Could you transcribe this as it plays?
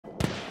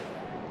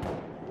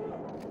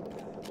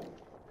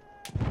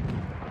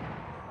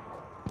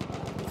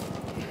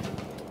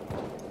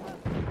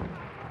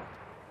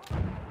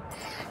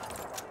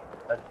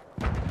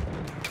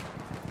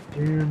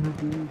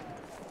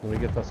Let me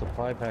get the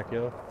supply pack,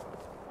 yo.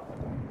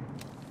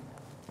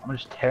 I'm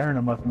just tearing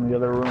them up in the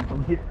other room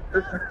from here.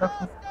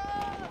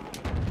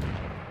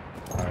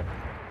 Alright.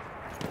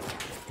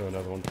 Throw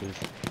another one, please.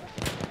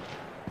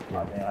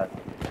 Oh, man,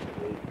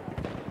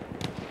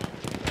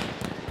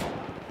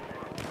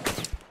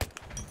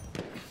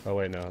 Oh,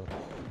 wait, no. I'm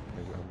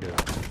good.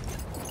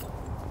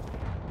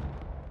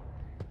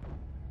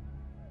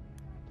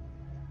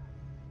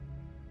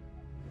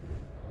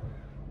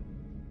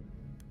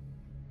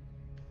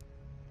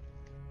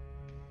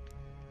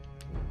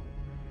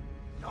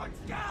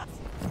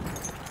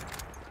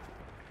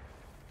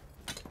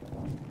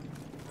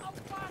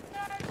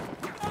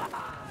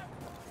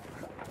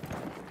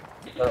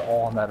 they're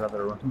all in that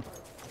other room.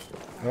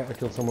 Oh, I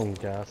killed someone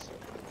with gas.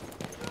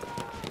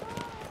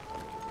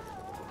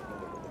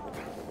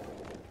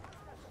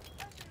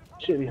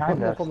 Shit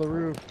behind us. Up on the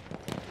roof.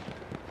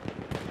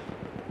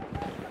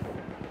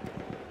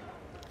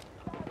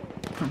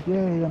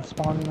 Yay, I'm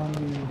spawning on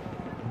you.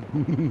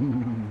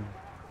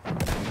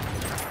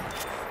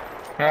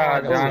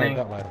 Ah, Oh, Johnny.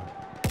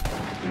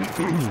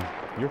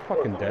 You're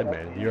fucking dead,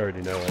 man. You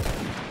already know it.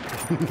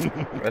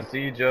 I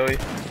see you, Joey.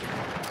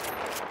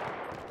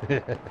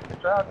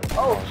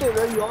 Oh shit,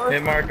 there you are.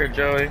 Hit marker,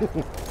 Joey.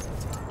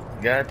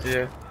 Got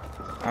you.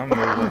 I'm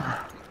moving.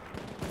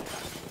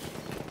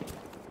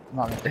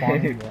 Not gonna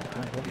spawn in yet.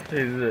 He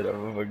said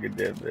I'm a fucking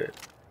dead man.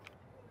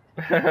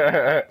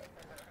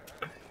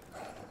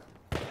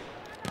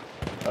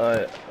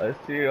 I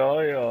see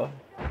all y'all.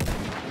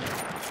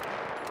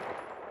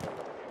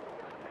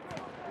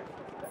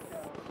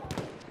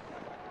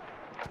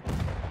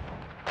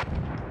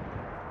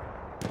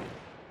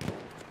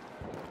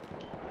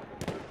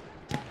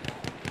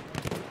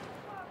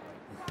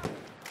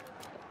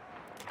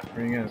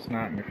 Where you gonna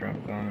snipe me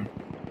from, Tony?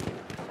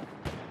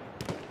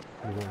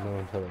 You won't know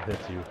until it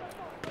hits you.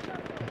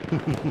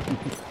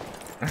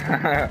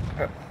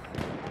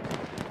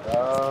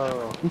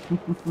 Oh.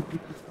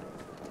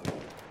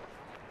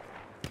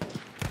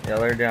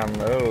 Y'all are down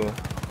low.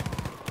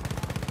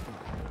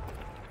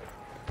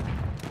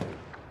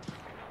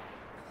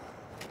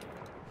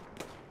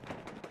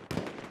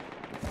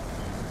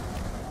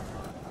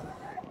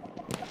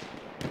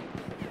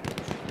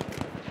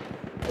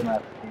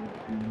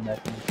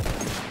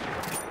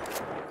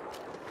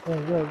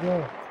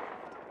 Go.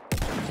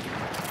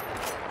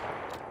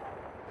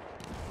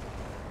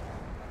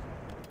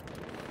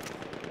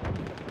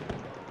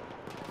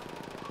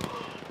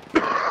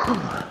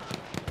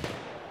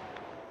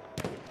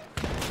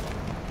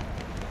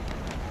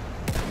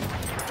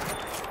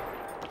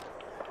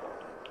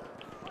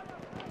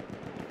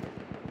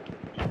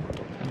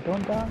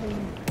 Don't die.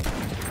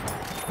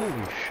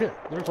 Holy shit,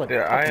 there's like Dude,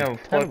 I am 10 of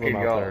fucking them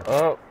out y'all there.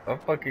 up. I'm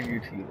fucking you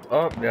two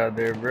up down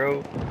there,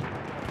 bro.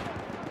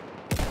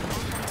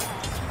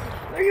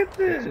 Look at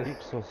this.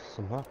 Sleep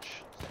so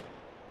much.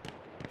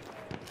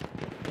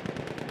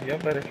 Y'all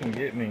better come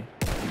get me.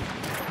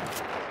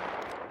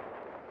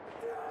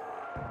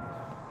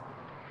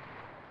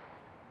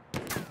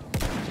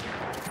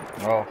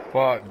 Oh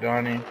fuck,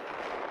 Johnny.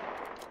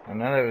 I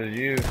know that was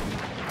you.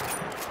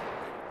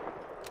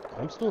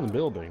 I'm still in the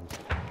building.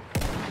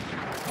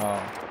 Oh,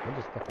 I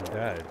just fucking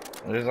died.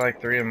 there's like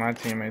 3 of my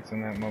teammates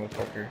in that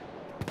motherfucker.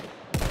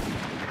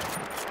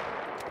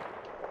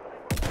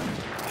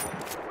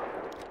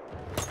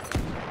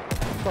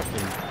 I'm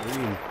fucking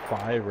 3 and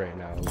 5 right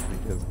now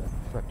because of that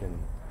fucking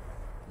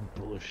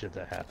bullshit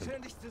that happened.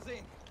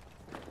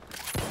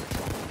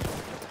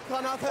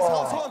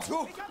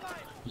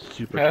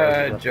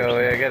 Super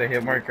Joey, I got a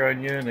hit marker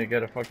on you and I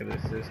got a fucking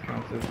assist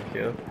counts as a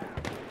kill.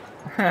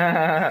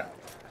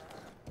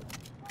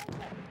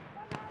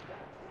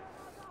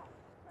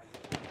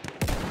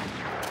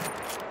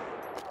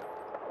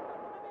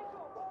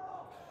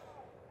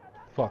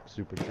 Fuck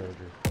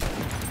Supercharger.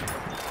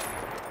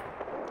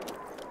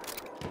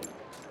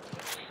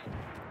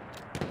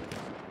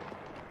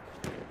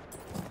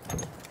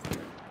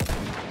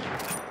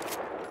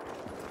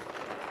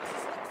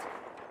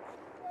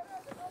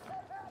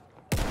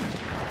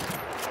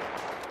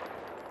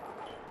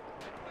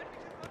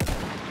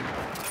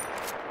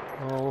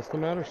 Oh, what's the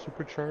matter,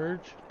 Supercharge?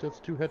 That's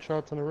 2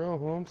 headshots in a row,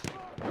 Holmes.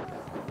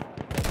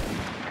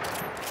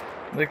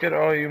 Look at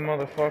all you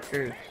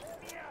motherfuckers.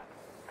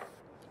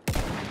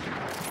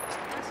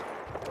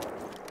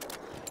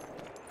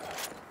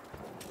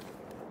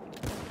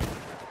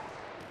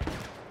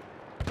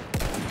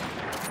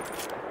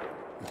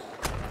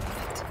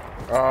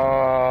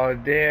 Oh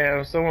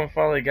damn, someone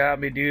finally got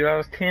me, dude. I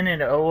was 10 and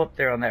 0 up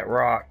there on that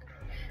rock.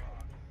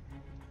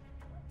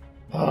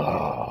 Oh.